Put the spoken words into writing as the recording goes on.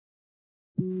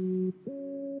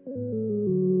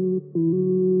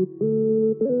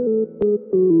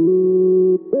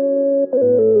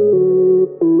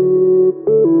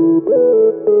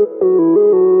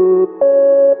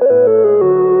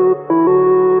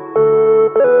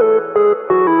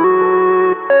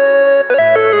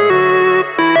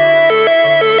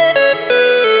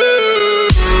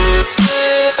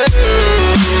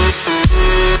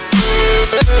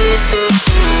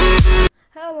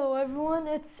Hello everyone,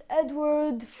 it's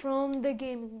Edward from the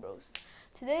Gaming Bros.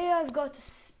 Today I've got a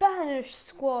Spanish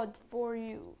squad for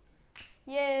you.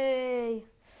 Yay!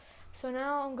 So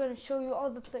now I'm gonna show you all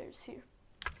the players here.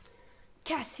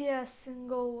 Casillas in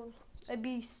goal, a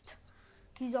beast.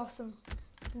 He's awesome.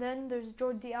 Then there's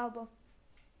Jordi Alba.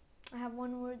 I have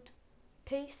one word,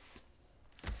 pace.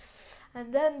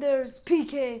 And then there's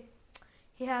PK.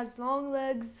 He has long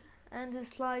legs and his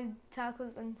slide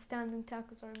tackles and standing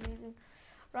tackles are amazing.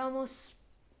 Ramos,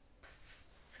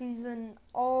 he's an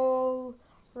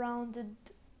all-rounded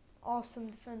awesome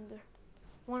defender.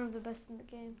 One of the best in the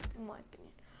game, in my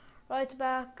opinion. Right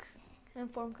back,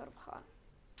 Inform Carvajal.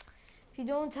 If you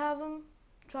don't have him,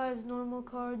 try his normal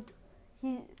card.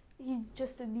 He's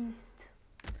just a beast.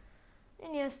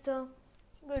 Iniesta,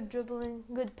 good dribbling,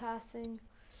 good passing.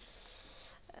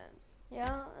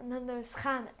 Yeah, and then there's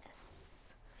James.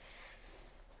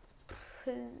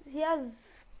 He has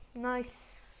nice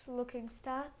looking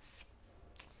stats.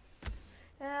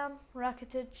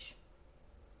 Rakitic,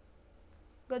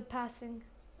 good passing,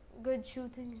 good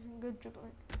shooting, good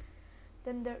dribbling.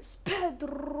 Then there's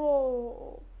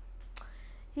Pedro.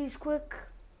 He's quick,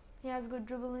 he has good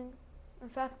dribbling. In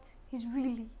fact, he's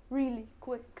really, really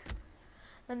quick.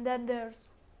 And then there's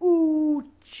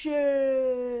Uche.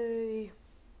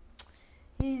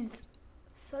 He's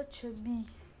such a beast.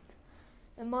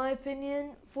 In my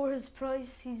opinion, for his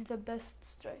price, he's the best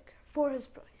striker. For his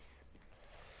price.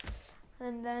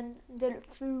 And then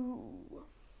Delfu,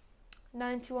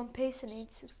 91 pace and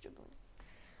 86 dribbling.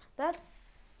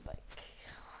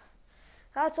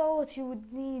 That's all what you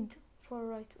would need for a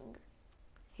right winger.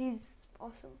 He's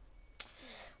awesome.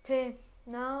 Okay,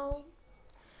 now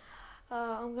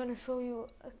I'm gonna show you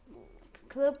a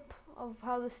clip of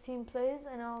how this team plays,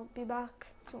 and I'll be back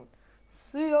soon.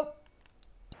 See ya.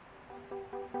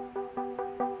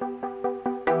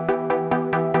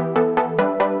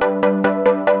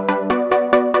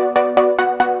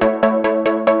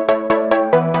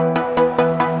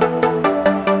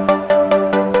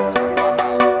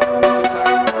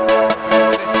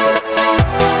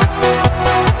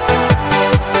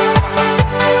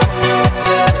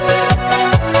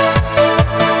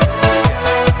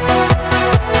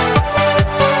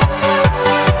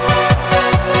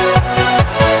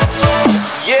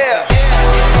 Yeah.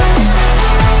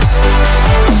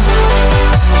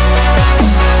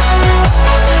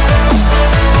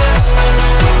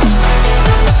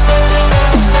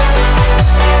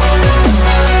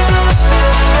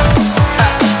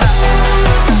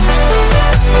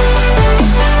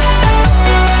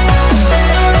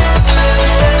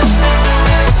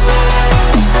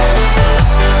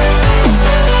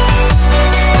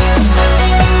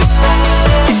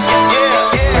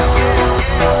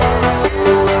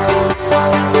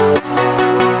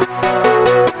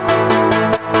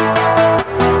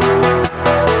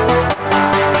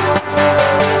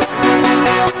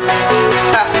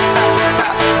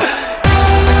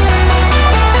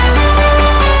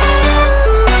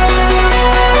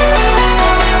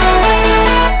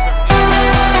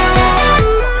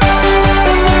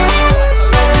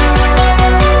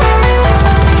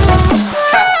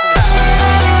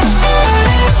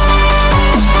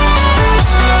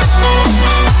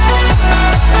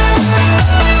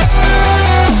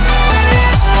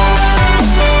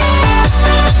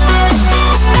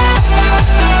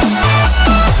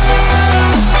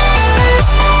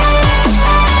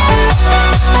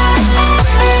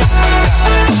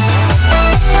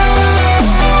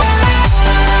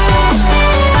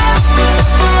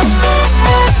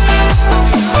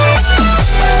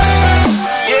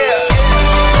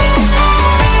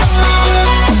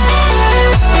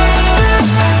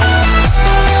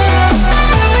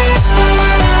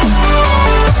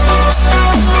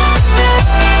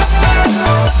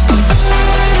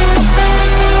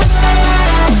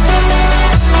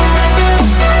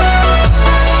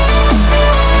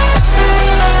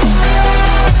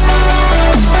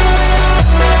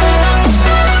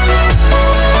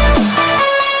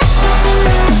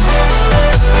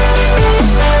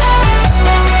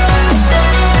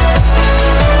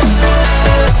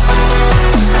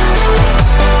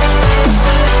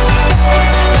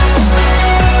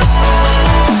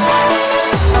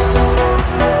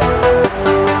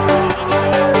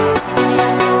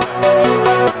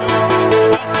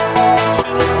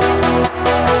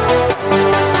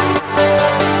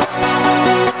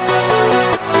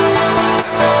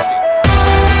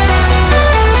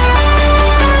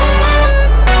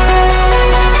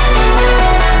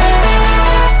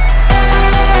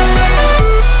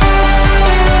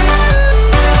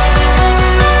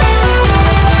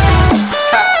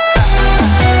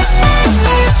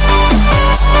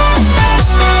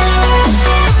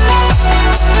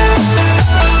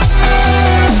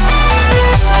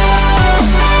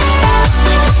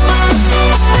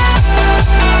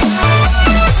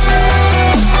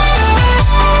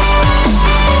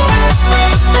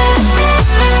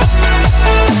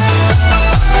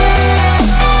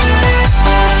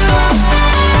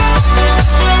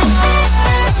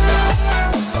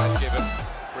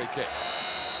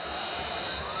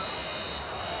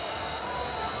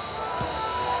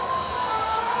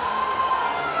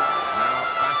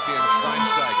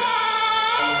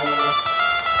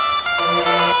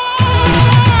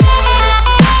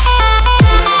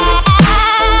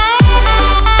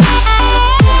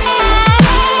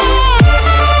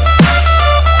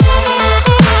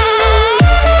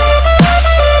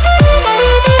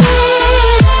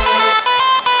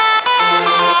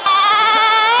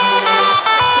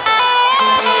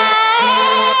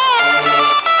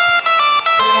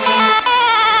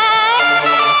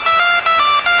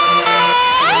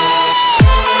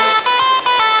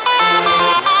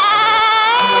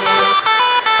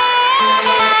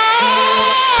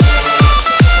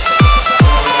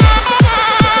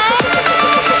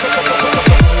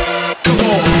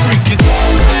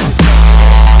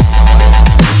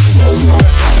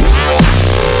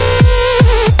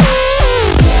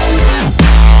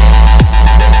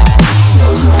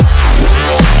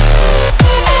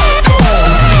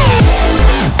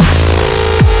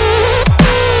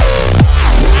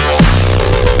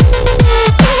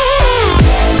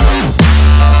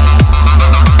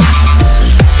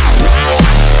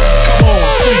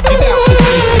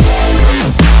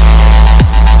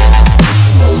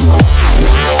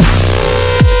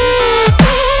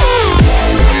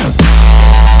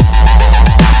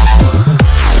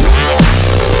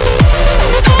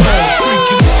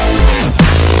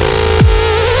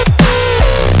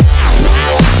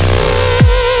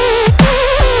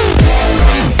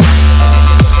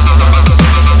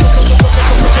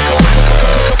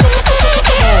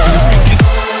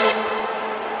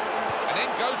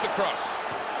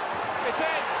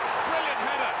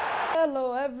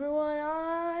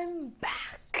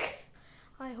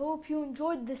 hope you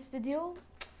enjoyed this video.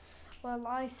 Well,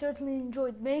 I certainly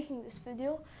enjoyed making this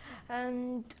video,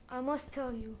 and I must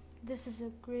tell you, this is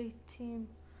a great team,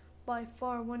 by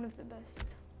far one of the best.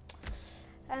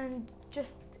 And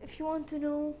just if you want to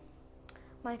know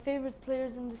my favorite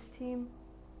players in this team,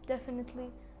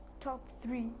 definitely top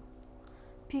 3.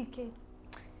 PK,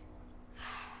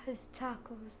 his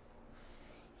tackles,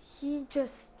 he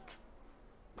just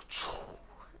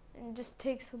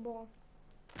takes the ball.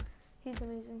 He's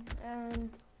amazing. And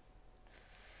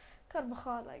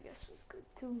Carvajal, I guess, was good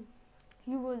too.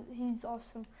 He's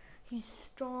awesome. He's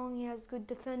strong, he has good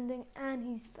defending, and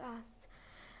he's fast.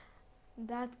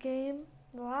 That game,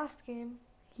 the last game,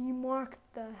 he marked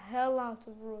the hell out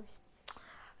of Royce.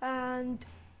 And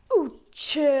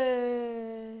Uche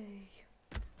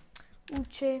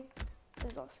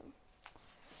is awesome.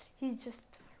 He's just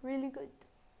really good.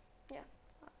 Yeah,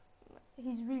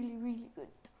 he's really, really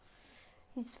good.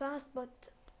 He's fast, but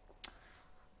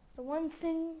the one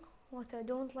thing what I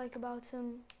don't like about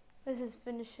him is his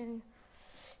finishing.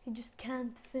 He just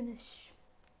can't finish.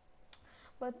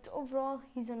 But overall,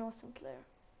 he's an awesome player.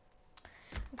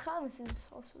 And James is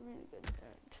also really good.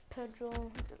 And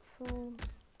Pedro, Defoe,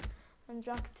 and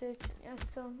Rakitic, and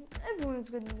Iniesta. Everyone is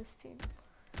good in this team.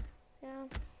 Yeah.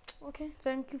 Okay.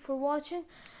 Thank you for watching,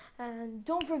 and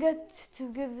don't forget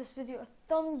to give this video a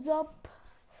thumbs up,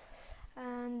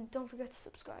 and don't forget to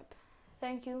subscribe.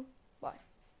 Thank you. Bye.